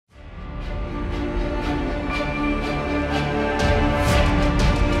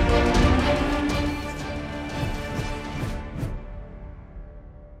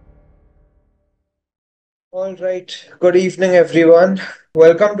All right. Good evening, everyone.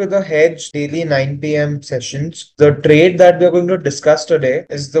 Welcome to the Hedge daily 9 p.m. sessions. The trade that we're going to discuss today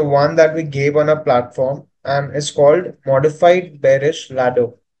is the one that we gave on a platform and is called Modified Bearish Ladder.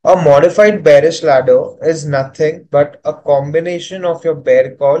 A modified bearish ladder is nothing but a combination of your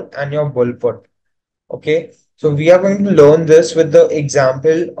bear call and your bull put. Okay. So we are going to learn this with the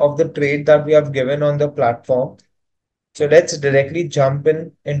example of the trade that we have given on the platform. So let's directly jump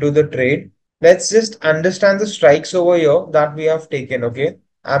into the trade. Let's just understand the strikes over here that we have taken, okay?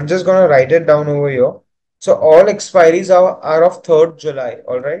 I'm just gonna write it down over here. So all expiries are of 3rd July,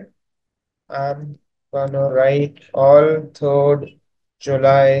 all right? I'm gonna write all 3rd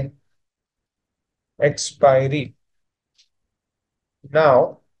July expiry.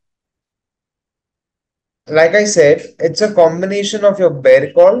 Now, like I said, it's a combination of your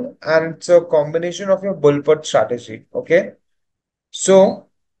bear call and it's a combination of your bull put strategy, okay? So,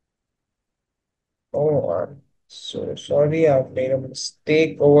 oh, I'm so sorry, I've made a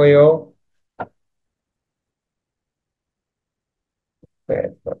mistake over here.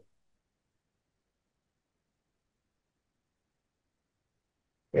 Bear call.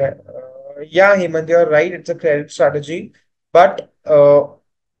 Yeah, Hemant, you're right. It's a credit strategy, but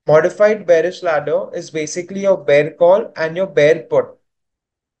modified bearish ladder is basically your bear call and your bear put.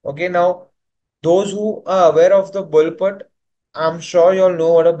 Okay, now those who are aware of the bull put, I'm sure you all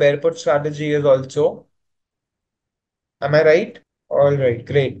know what a bear put strategy is also. Am I right? All right,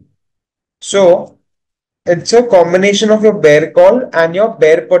 great. So it's a combination of your bear call and your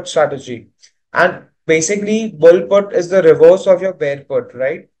bear put strategy. And basically, bull put is the reverse of your bear put,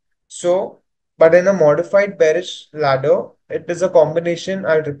 right? So, but in a modified bearish ladder, it is a combination,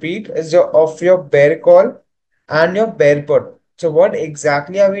 I'll repeat, of your bear call and your bear put. So what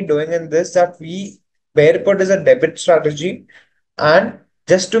exactly are we doing in this? Bear put is a debit strategy, and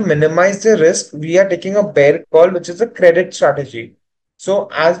just to minimize the risk, we are taking a bear call, which is a credit strategy. So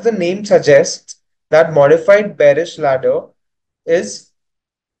as the name suggests, that modified bearish ladder is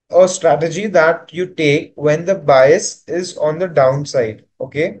a strategy that you take when the bias is on the downside.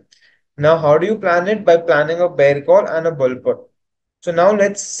 Okay. Now, how do you plan it? By planning a bear call and a bull put. So now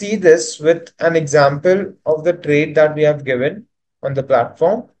let's see this with an example of the trade that we have given on the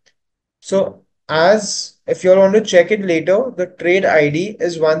platform. So as if you want to check it later, the trade ID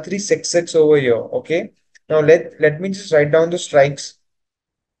is 1366 over here. Okay. Now let me just write down the strikes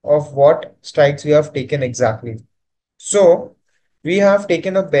of what strikes we have taken exactly. So we have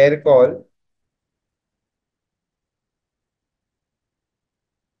taken a bear call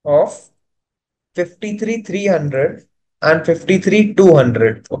of 53,300 and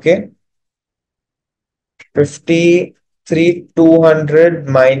 53,200. Okay. 53,200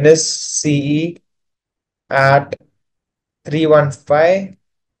 minus CE at 315,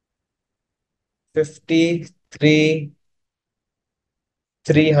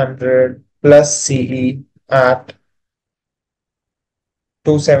 53,300 plus CE at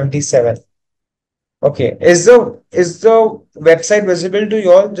 277. Okay. Is the website visible to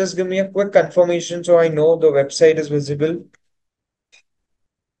you all? Just give me a quick confirmation so I know the website is visible.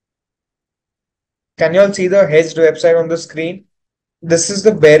 Can you all see the Hedged website on the screen? This is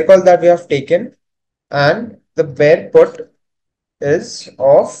the bear call that we have taken, and the bear put is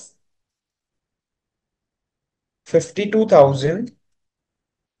of 52,000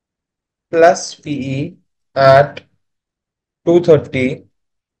 plus PE at 230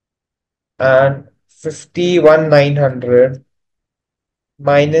 and 51,900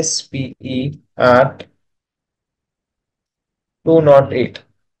 minus PE at 208.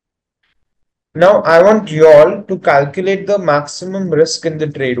 Now I want you all to calculate the maximum risk in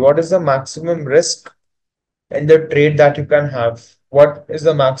the trade. What is the maximum risk in the trade that you can have? What is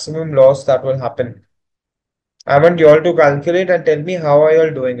the maximum loss that will happen? I want you all to calculate and tell me how are you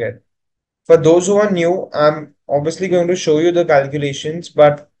all doing it. For those who are new, I'm obviously going to show you the calculations,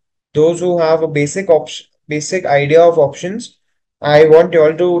 but those who have a basic idea of options, I want you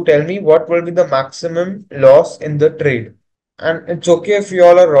all to tell me what will be the maximum loss in the trade. And it's okay if you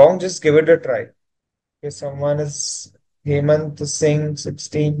all are wrong, just give it a try. Okay, someone is Hemant Singh,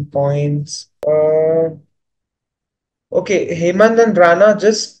 16 points. Okay, Hemant and Rana,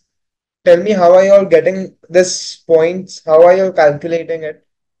 just tell me how are you all getting this points? How are you all calculating it?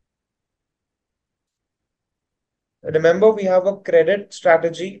 Remember, we have a credit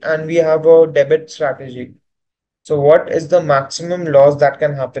strategy and we have a debit strategy. So what is the maximum loss that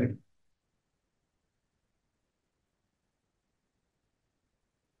can happen?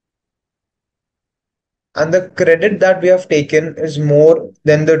 And the credit that we have taken is more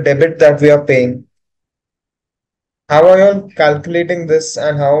than the debit that we are paying. How are you all calculating this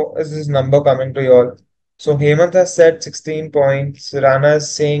and how is this number coming to you all? So Hemant has said 16 points. Rana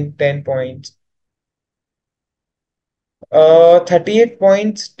is saying 10 points. 38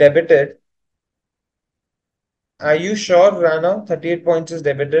 points debited. Are you sure, Rana? 38 points is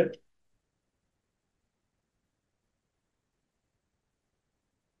debited?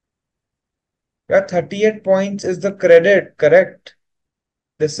 Yeah, 38 points is the credit, correct?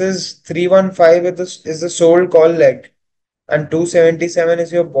 This is 315 is the sold call leg, and 277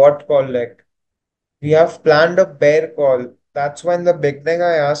 is your bought call leg. We have planned a bear call. That's why in the beginning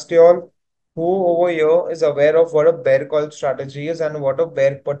I asked you all who over here is aware of what a bear call strategy is and what a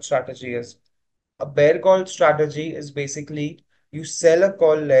bear put strategy is. A bear call strategy is basically you sell a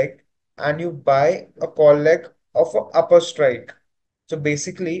call leg and you buy a call leg of a upper strike. So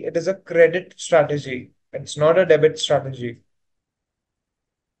basically, it is a credit strategy. It's not a debit strategy.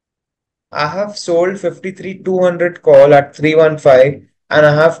 I have sold 53,200 call at 315 and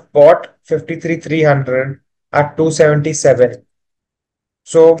I have bought 53,300 at 277.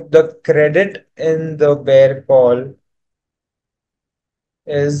 So the credit in the bear call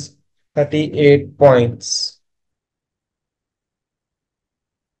is 38 points.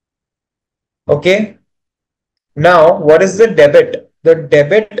 Okay. Now, what is the debit? The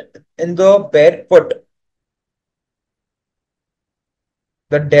debit in the bear put.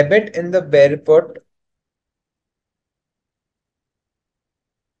 The debit in the bear put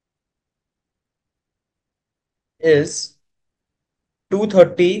is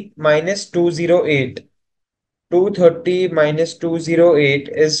 230 minus 208. 230 minus 208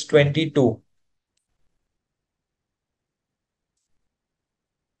 is 22.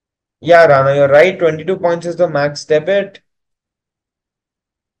 Yeah, Rana, you're right. 22 points is the max debit.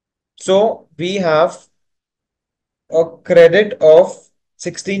 So we have a credit of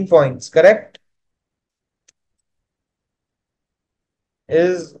 16 points, correct?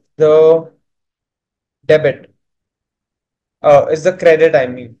 Is the debit, is the credit, I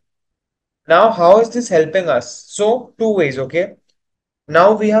mean. Now, how is this helping us? So, two ways, okay?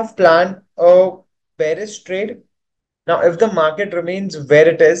 Now we have planned a bearish trade. Now, if the market remains where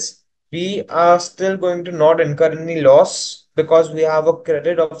it is, we are still going to not incur any loss because we have a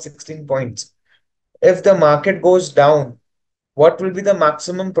credit of 16 points. If the market goes down, what will be the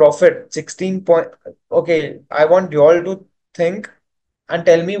maximum profit? 16 point. Okay, I want you all to think and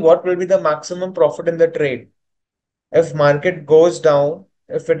tell me what will be the maximum profit in the trade. If market goes down,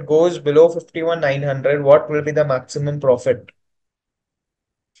 if it goes below 51,900, what will be the maximum profit?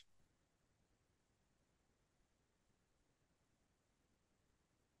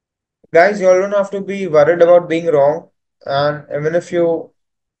 Guys, you all don't have to be worried about being wrong. And even if you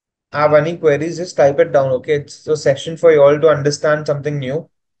have any queries, just type it down. Okay, it's a session for you all to understand something new.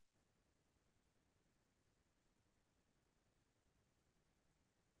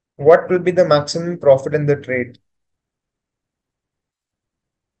 What will be the maximum profit in the trade?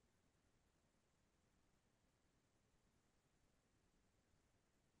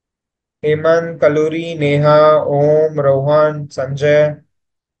 Hemant, Kaluri, Neha, Om, Rohan, Sanjay.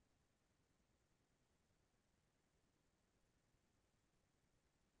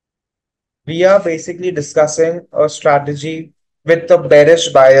 We are basically discussing a strategy with the bearish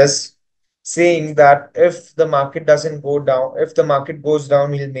bias, saying that if the market doesn't go down, if the market goes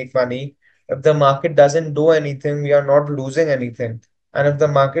down, we'll make money. If the market doesn't do anything, we are not losing anything. And if the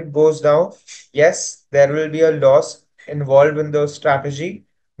market goes down, yes, there will be a loss involved in the strategy.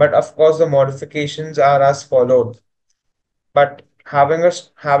 But of course, the modifications are as followed. But having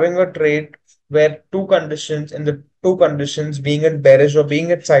a trade where two conditions in the two conditions being it bearish or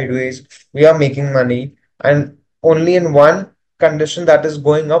being it sideways, we are making money, and only in one condition that is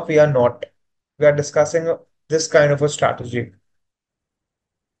going up, we are not. We are discussing this kind of a strategy.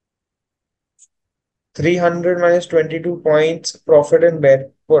 300 minus 22 points profit in bear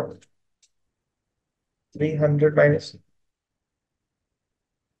put. 300 minus.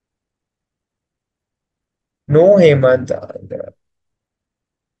 No, Hemant.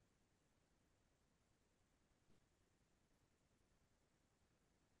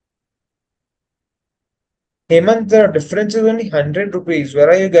 Hemant, the difference is only 100 rupees. Where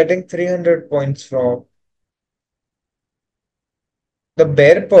are you getting 300 points from? The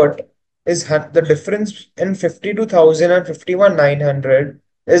bear put is the difference in 52,000 and 51,900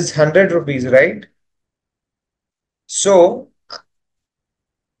 is 100 rupees, right? So,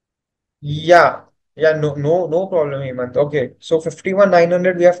 yeah, yeah, no problem, Hemant. Okay, so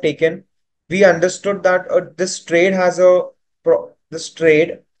 51,900 we have taken. We understood that this trade has a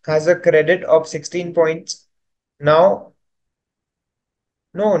credit of 16 points. Now,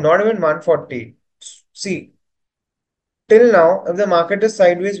 no, not even 140. See, till now, if the market is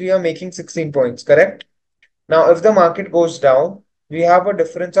sideways, we are making 16 points, correct? Now, if the market goes down, we have a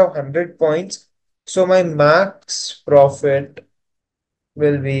difference of 100 points. So my max profit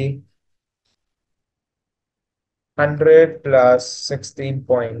will be 100 plus 16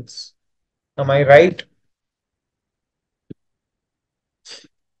 points. Am I right?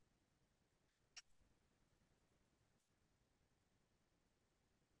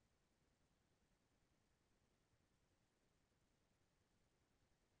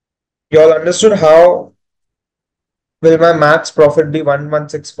 You all understood how will my max profit be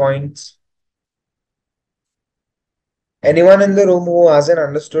 116 points? Anyone in the room who hasn't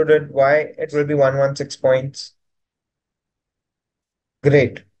understood it, why it will be 116 points?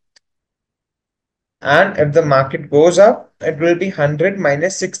 Great. And if the market goes up, it will be 100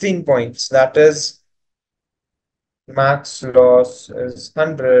 minus 16 points. That is, max loss is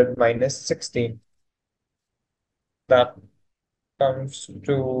 100 minus 16. That comes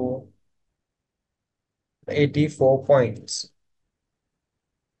to 84 points.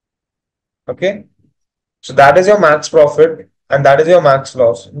 Okay. So that is your max profit and that is your max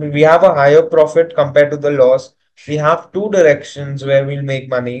loss. We have a higher profit compared to the loss. We have two directions where we'll make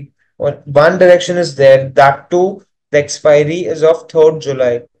money. One direction is there, that too, the expiry is of 3rd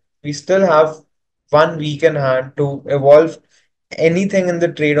July. We still have 1 week in hand to evolve anything in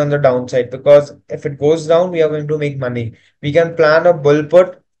the trade on the downside because if it goes down, we are going to make money. We can plan a bull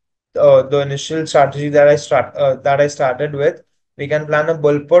put, the initial strategy that I started with. We can plan a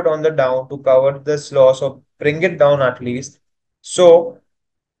bull put on the down to cover this loss or bring it down at least. So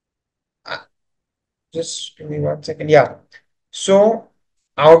uh, just give me 1 second. Yeah. So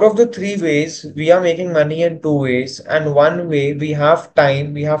out of the three ways, we are making money in two ways, and one way we have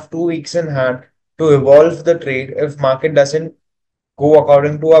time, we have 2 weeks in hand to evolve the trade if market doesn't go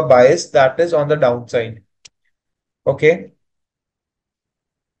according to our bias, that is on the downside. Okay.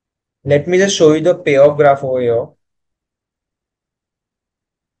 Let me just show you the payoff graph over here.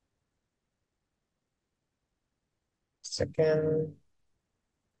 Second.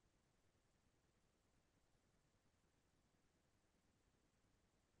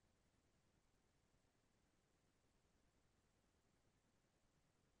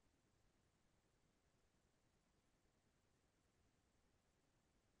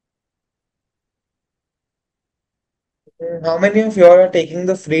 How many of you are taking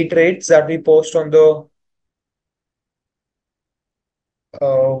the free trades that we post on the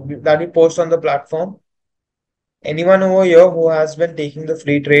platform? Anyone over here who has been taking the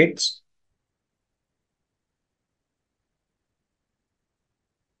free trades?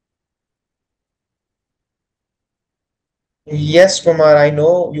 Yes, Kumar, I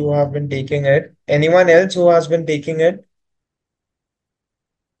know you have been taking it. Anyone else who has been taking it?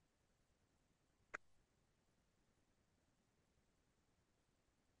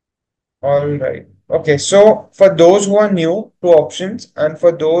 All right. Okay, so for those who are new to options and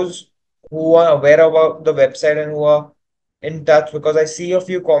for those who are aware about the website and who are in touch, because I see a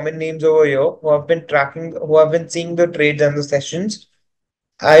few common names over here who have been tracking, who have been seeing the trades and the sessions,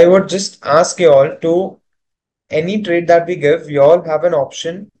 I would just ask you all to any trade that we give, you all have an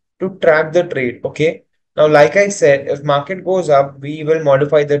option to track the trade. Okay. Now, like I said, if market goes up, we will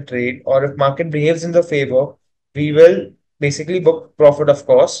modify the trade, or if market behaves in the favor, we will basically book profit, of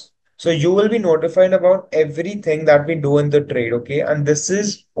course. So you will be notified about everything that we do in the trade. Okay. And this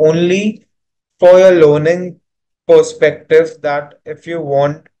is only for your learning perspective that if you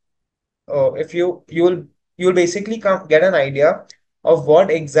want if you'll basically come get an idea of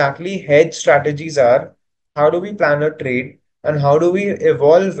what exactly hedge strategies are, how do we plan a trade, and how do we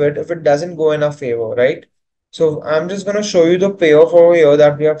evolve it if it doesn't go in our favor, right? So I'm just going to show you the payoff over here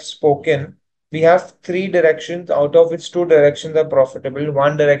that we have spoken. We have three directions, out of which two directions are profitable.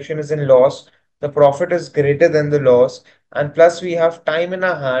 One direction is in loss. The profit is greater than the loss. And plus, we have time in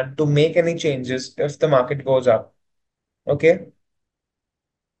our hand to make any changes if the market goes up. Okay.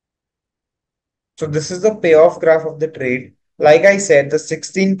 So this is the payoff graph of the trade. Like I said, the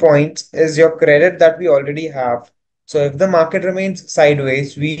 16 points is your credit that we already have. So if the market remains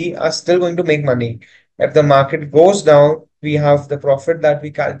sideways, we are still going to make money. If the market goes down, we have the profit that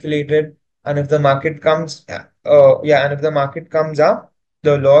we calculated. And if the market comes, and if the market comes up,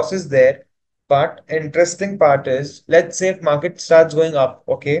 the loss is there. But interesting part is, let's say if market starts going up,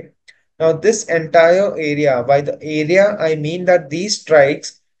 okay. Now this entire area, by the area, I mean that these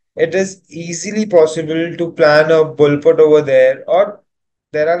strikes, it is easily possible to plan a bull put over there, or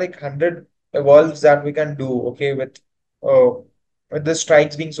there are like 100 evolves that we can do, okay, uh, with the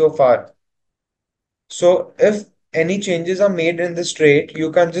strikes being so far. So if any changes are made in this trade,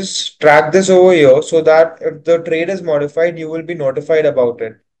 you can just track this over here so that if the trade is modified, you will be notified about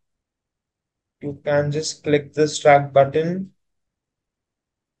it. You can just click the start button.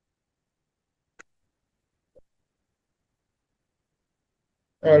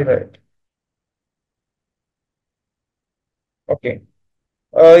 All right. Okay.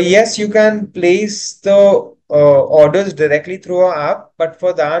 Yes, you can place the orders directly through our app, but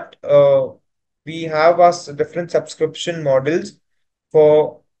for that, we have our different subscription models.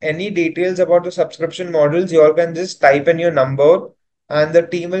 For any details about the subscription models, you all can just type in your number and the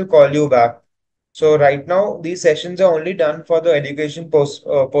team will call you back. So right now, these sessions are only done for the education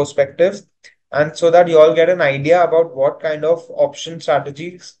perspective, and so that you all get an idea about what kind of option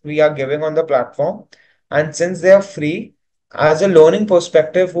strategies we are giving on the platform. And since they are free, as a learning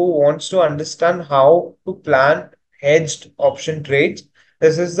perspective who wants to understand how to plan hedged option trades,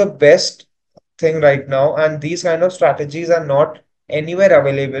 this is the best thing right now. And these kind of strategies are not anywhere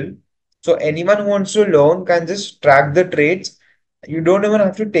available. So anyone who wants to learn can just track the trades. You don't even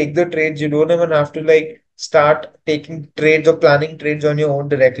have to take the trades. You don't even have to like start taking trades or planning trades on your own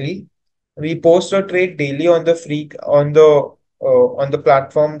directly. We post a trade daily on the free on the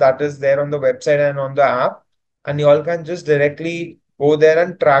platform that is there on the website and on the app, and you all can just directly go there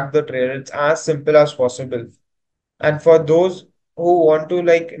and track the trade. It's as simple as possible. And for those who want to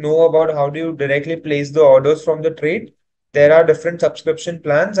like know about how do you directly place the orders from the trade, there are different subscription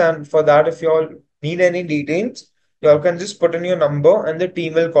plans. And for that, if you all need any details, you all can just put in your number and the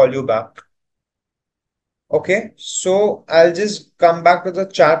team will call you back. Okay, so I'll just come back to the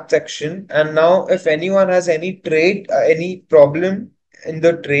chat section. And now, if anyone has any trade, any problem in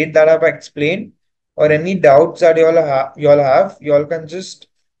the trade that I've explained, or any doubts that you all can just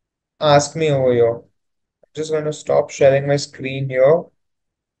ask me over here. Just going to stop sharing my screen here.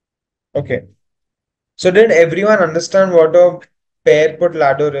 Okay. So did everyone understand what a pair put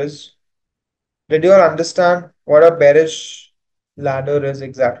ladder is? Did you all understand what a bearish ladder is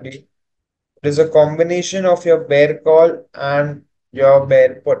exactly? It is a combination of your bear call and your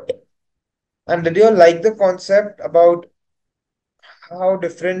bear put. And did you all like the concept about how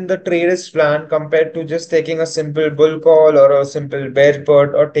different the trade is planned compared to just taking a simple bull call or a simple bear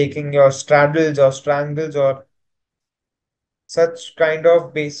put or taking your straddles or strangles or such kind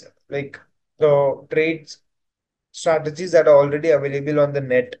of base like the trades strategies that are already available on the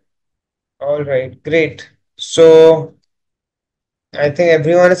net. All right, great. So I think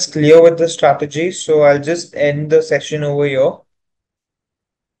everyone is clear with the strategy. So I'll just end the session over here.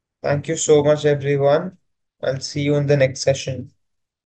 Thank you so much, everyone. I'll see you in the next session.